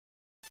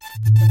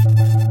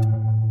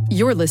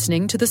You're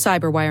listening to the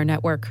Cyberwire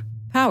Network,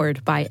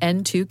 powered by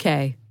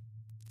N2K.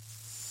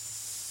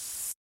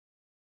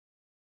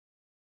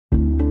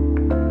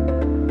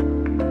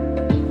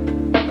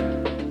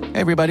 Hey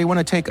everybody, I want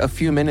to take a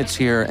few minutes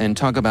here and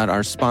talk about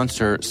our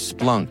sponsor,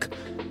 Splunk.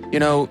 You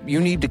know, you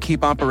need to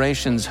keep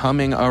operations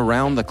humming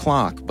around the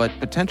clock, but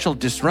potential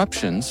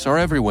disruptions are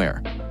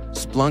everywhere.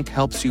 Splunk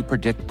helps you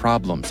predict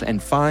problems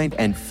and find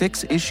and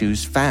fix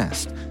issues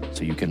fast,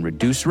 so you can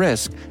reduce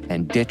risk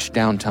and ditch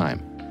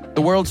downtime.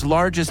 The world's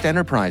largest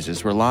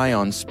enterprises rely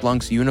on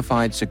Splunk's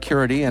unified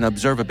security and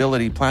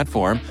observability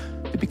platform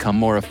to become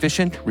more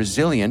efficient,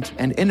 resilient,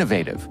 and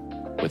innovative.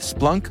 With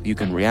Splunk, you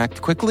can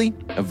react quickly,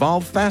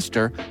 evolve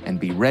faster, and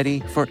be ready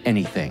for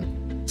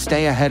anything.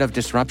 Stay ahead of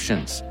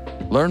disruptions.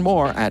 Learn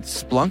more at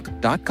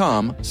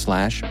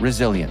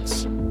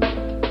splunk.com/resilience.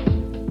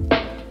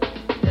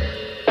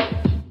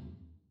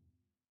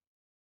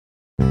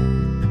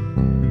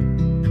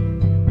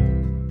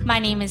 My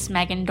name is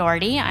Megan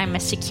Doherty. I'm a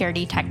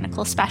security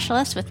technical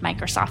specialist with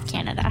Microsoft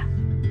Canada.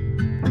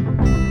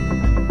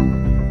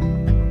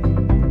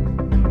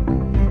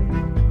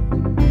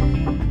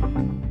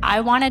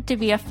 I wanted to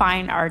be a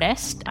fine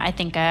artist. I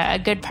think a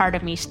good part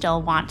of me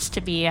still wants to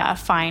be a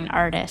fine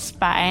artist,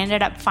 but I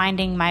ended up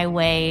finding my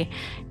way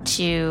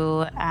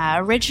to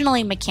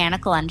originally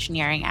mechanical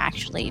engineering,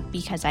 actually,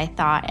 because I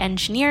thought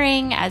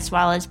engineering as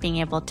well as being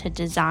able to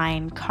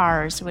design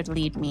cars would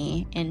lead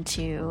me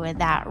into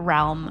that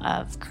realm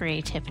of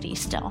creativity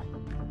still.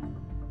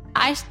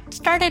 I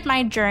started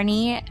my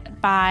journey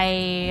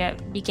by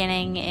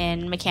beginning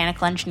in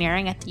mechanical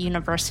engineering at the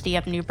University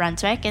of New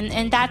Brunswick,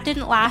 and that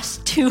didn't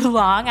last too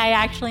long. I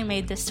actually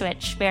made the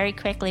switch very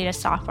quickly to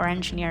software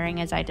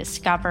engineering as I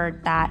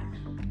discovered that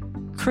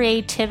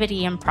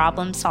creativity and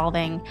problem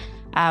solving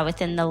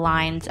within the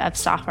lines of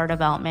software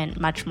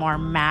development much more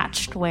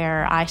matched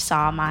where I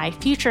saw my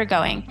future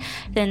going.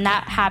 Then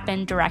that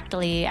happened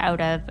directly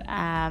out of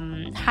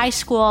high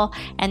school,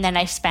 and then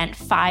I spent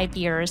 5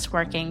 years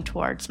working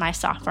towards my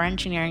software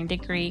engineering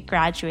degree,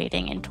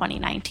 graduating in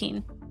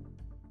 2019.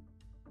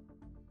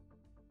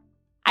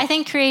 I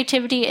think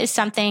creativity is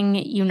something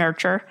you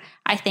nurture.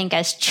 I think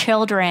as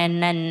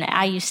children, and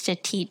I used to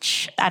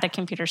teach at a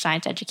computer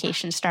science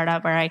education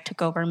startup where I took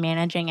over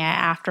managing it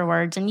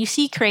afterwards, and you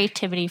see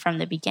creativity from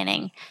the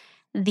beginning.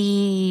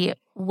 The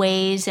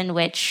ways in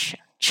which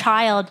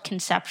child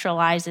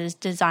conceptualizes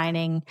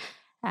designing,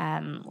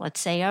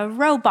 let's say a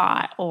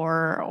robot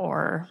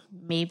or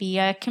maybe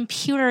a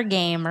computer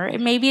game, or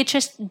maybe it's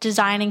just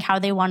designing how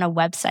they want a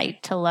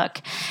website to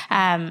look,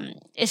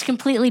 is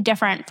completely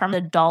different from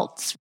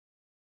adults.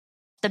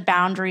 The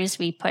boundaries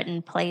we put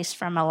in place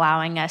from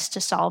allowing us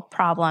to solve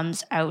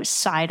problems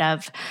outside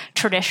of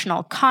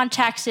traditional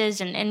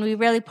contexts, and we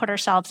really put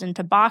ourselves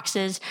into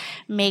boxes,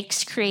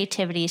 makes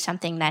creativity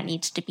something that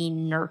needs to be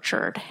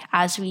nurtured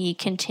as we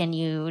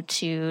continue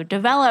to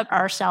develop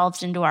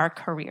ourselves into our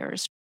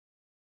careers.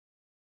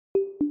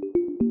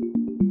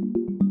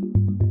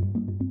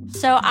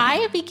 So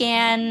I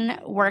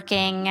began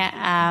working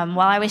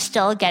while I was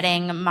still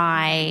getting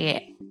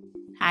my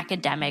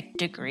academic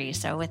degree,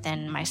 so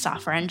within my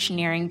software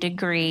engineering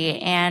degree.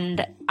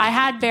 And I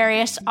had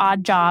various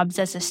odd jobs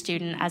as a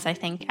student, as I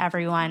think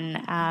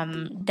everyone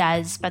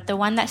does. But the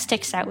one that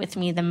sticks out with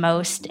me the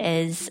most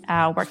is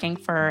working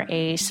for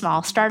a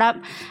small startup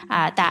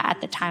that at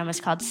the time was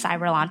called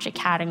CyberLaunch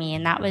Academy.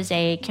 And that was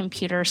a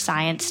computer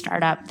science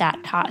startup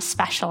that taught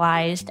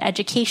specialized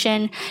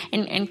education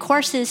and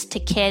courses to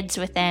kids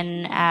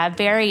within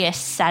various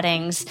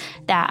settings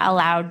that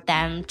allowed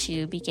them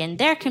to begin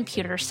their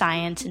computer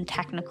science and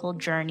technical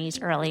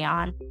journeys early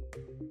on.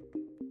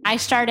 I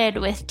started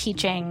with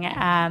teaching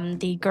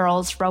the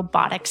girls'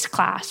 robotics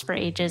class for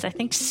ages, I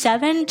think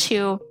 7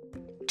 to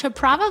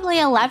probably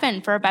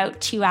 11 for about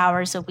 2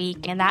 hours a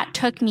week. And that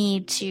took me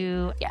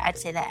to, I'd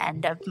say, the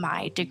end of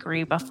my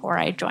degree before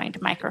I joined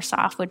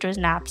Microsoft, which was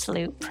an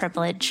absolute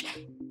privilege.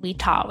 We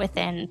taught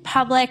within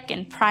public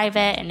and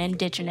private and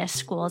Indigenous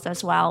schools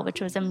as well,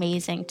 which was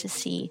amazing to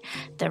see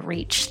the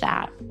reach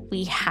that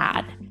we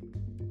had.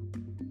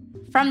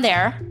 From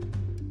there,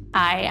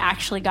 I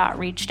actually got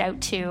reached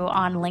out to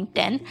on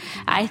LinkedIn.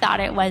 I thought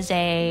it was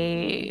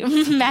a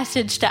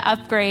message to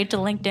upgrade to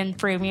LinkedIn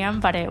Premium,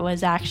 but it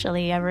was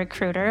actually a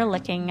recruiter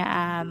looking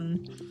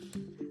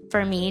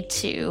for me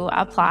to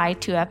apply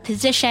to a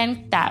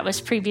position that was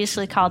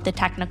previously called the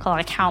technical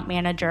account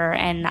manager.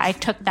 And I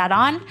took that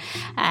on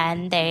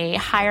and they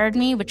hired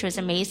me, which was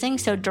amazing.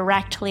 So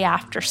directly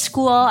after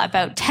school,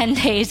 about 10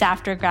 days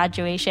after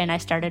graduation, I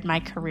started my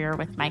career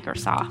with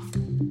Microsoft.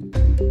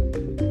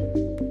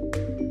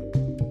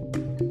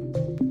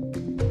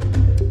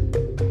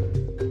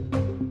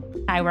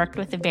 I worked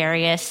with the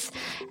various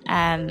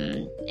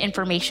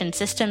information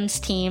systems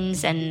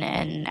teams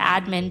and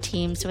admin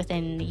teams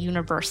within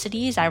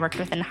universities. I worked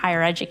within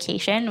higher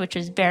education, which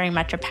was very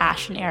much a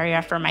passion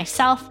area for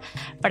myself,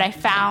 but I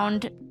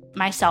found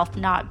myself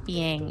not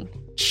being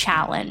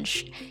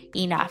challenged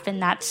enough.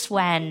 And that's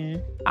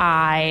when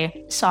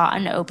I saw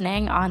an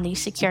opening on the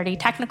security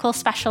technical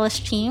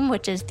specialist team,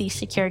 which is the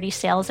security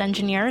sales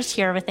engineers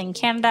here within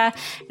Canada.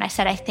 And I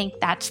said, I think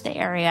that's the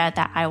area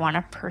that I want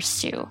to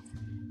pursue.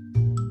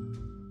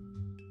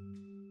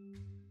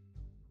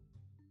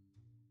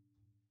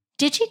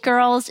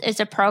 DigiGirlz is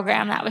a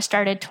program that was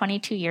started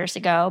 22 years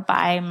ago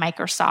by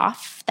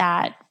Microsoft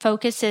that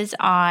focuses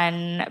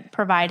on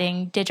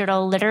providing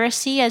digital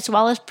literacy as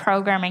well as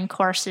programming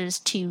courses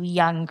to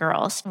young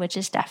girls, which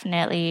is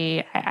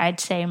definitely,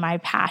 I'd say, my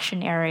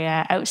passion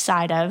area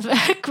outside of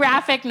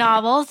graphic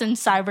novels and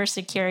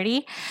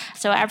cybersecurity.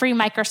 So every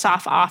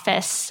Microsoft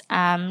office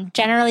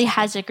generally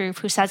has a group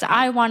who says,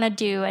 I want to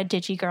do a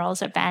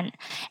DigiGirlz event.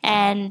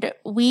 And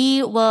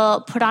we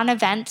will put on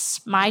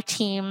events. My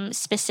team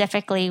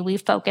specifically,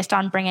 we've focused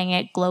on bringing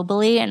it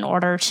globally in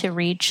order to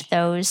reach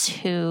those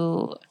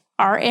who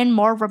are in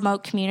more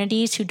remote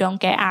communities who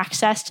don't get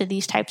access to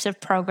these types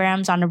of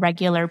programs on a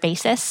regular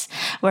basis,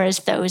 whereas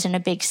those in a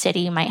big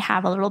city might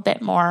have a little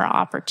bit more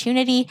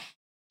opportunity.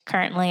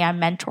 Currently, I'm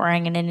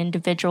mentoring an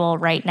individual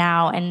right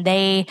now, and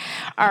they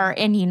are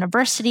in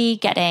university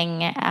getting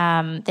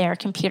their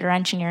computer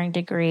engineering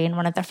degree. And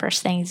one of the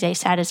first things they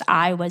said is,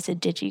 I was a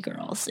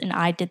DigiGirlz, and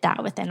I did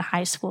that within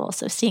high school.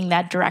 So seeing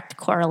that direct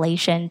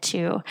correlation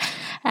to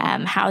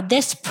how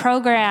this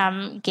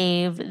program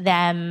gave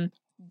them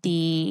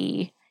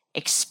the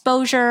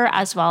exposure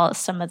as well as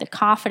some of the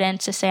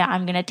confidence to say,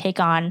 I'm going to take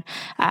on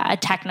a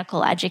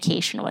technical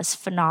education was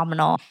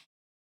phenomenal.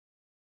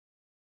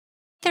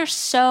 There's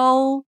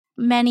so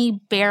many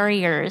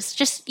barriers,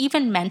 just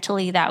even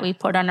mentally, that we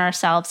put on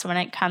ourselves when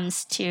it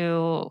comes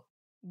to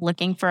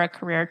looking for a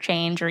career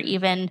change or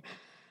even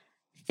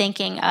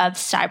thinking of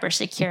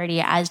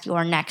cybersecurity as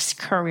your next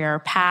career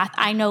path.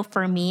 I know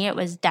for me, it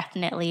was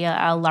definitely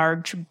a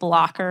large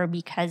blocker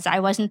because I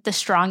wasn't the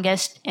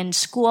strongest in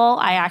school.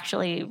 I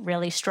actually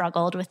really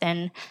struggled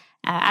within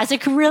as a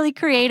really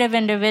creative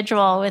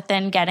individual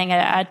within getting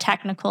a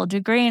technical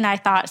degree. And I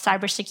thought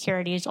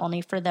cybersecurity is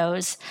only for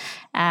those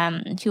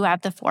who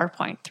have the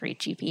 4.3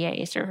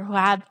 GPAs or who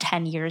have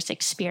 10 years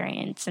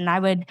experience. And I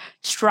would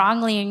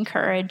strongly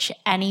encourage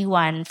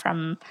anyone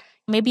from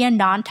maybe a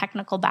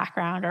non-technical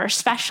background or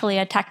especially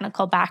a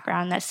technical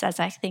background that says,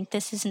 I think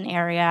this is an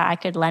area I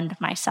could lend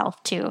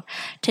myself to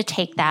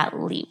take that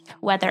leap,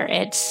 whether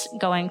it's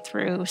going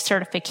through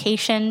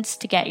certifications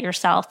to get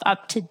yourself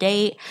up to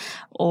date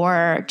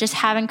or just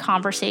having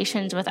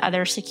conversations with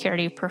other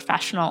security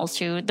professionals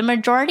who the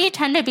majority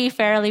tend to be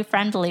fairly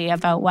friendly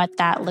about what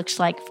that looks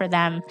like for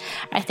them.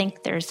 I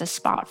think there's a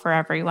spot for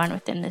everyone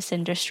within this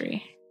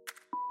industry.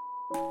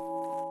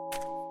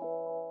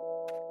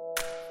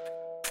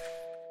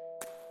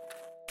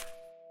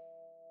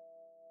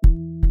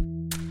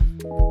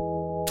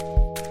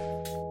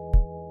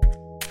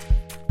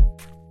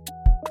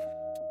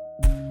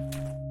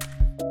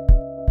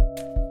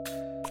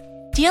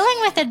 Dealing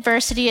with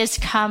adversity has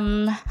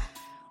come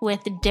with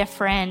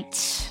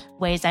different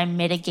ways I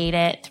mitigate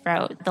it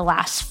throughout the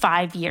last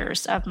 5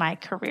 years of my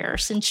career.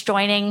 Since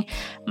joining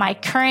my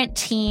current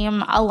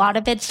team, a lot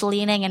of it's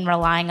leaning and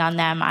relying on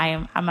them.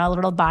 I'm a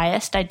little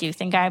biased. I do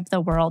think I have the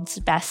world's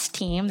best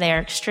team. They are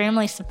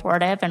extremely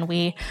supportive, and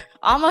we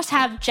almost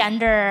have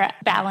gender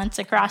balance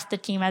across the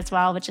team as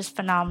well, which is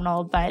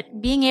phenomenal.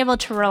 But being able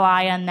to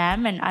rely on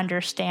them and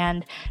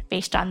understand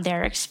based on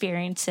their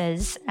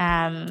experiences,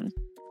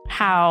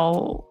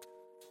 how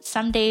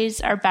some days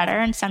are better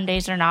and some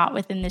days are not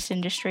within this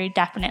industry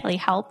definitely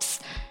helps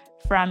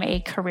from a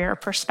career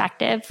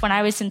perspective. When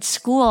I was in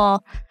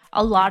school,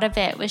 a lot of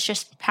it was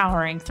just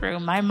powering through.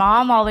 My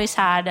mom always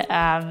had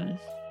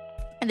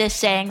this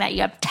saying that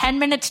you have 10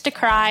 minutes to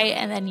cry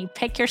and then you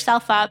pick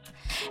yourself up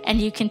and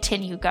you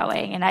continue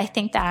going. And I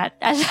think that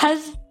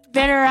as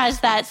bitter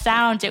as that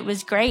sounds, it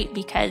was great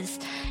because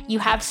you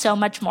have so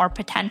much more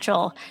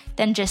potential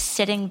than just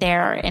sitting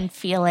there and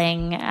feel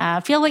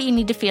what you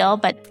need to feel,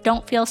 but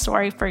don't feel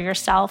sorry for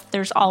yourself.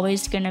 There's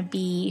always going to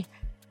be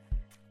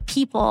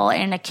people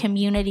in a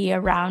community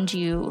around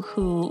you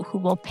who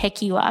will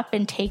pick you up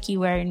and take you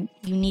where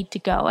you need to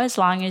go as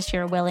long as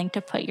you're willing to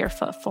put your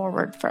foot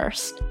forward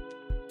first.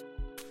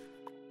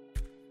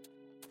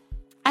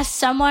 As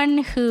someone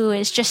who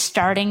is just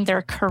starting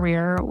their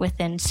career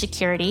within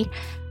security,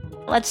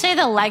 let's say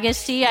the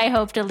legacy I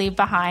hope to leave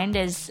behind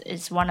is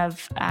one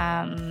of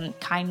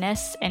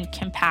kindness and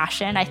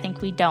compassion. I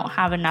think we don't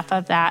have enough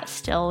of that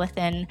still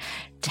within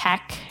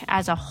tech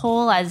as a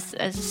whole, as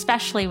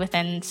especially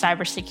within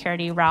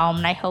cybersecurity realm.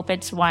 And I hope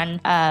it's one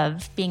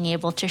of being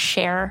able to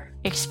share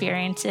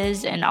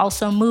experiences and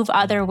also move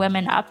other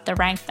women up the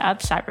rank of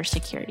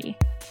cybersecurity.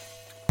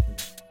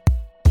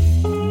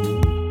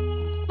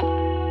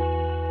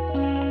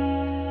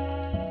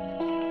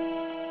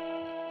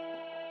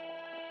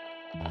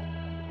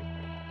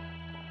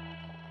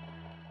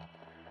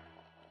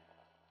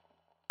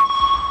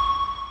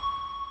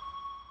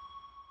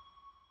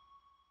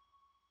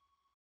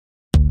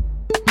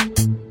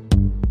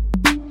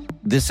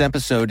 This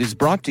episode is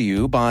brought to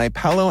you by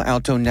Palo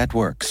Alto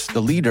Networks, the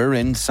leader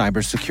in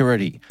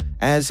cybersecurity.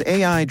 As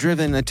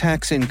AI-driven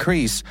attacks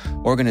increase,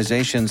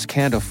 organizations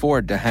can't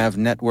afford to have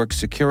network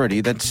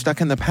security that's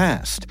stuck in the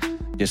past.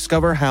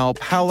 Discover how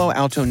Palo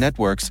Alto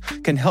Networks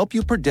can help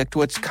you predict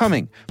what's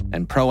coming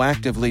and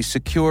proactively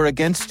secure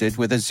against it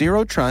with a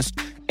zero-trust,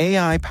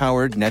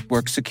 AI-powered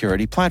network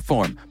security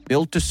platform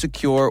built to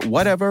secure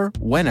whatever,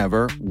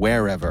 whenever,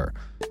 wherever.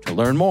 To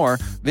learn more,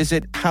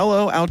 visit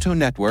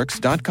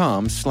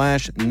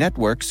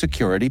paloaltonetworks.com/network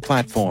security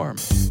platform.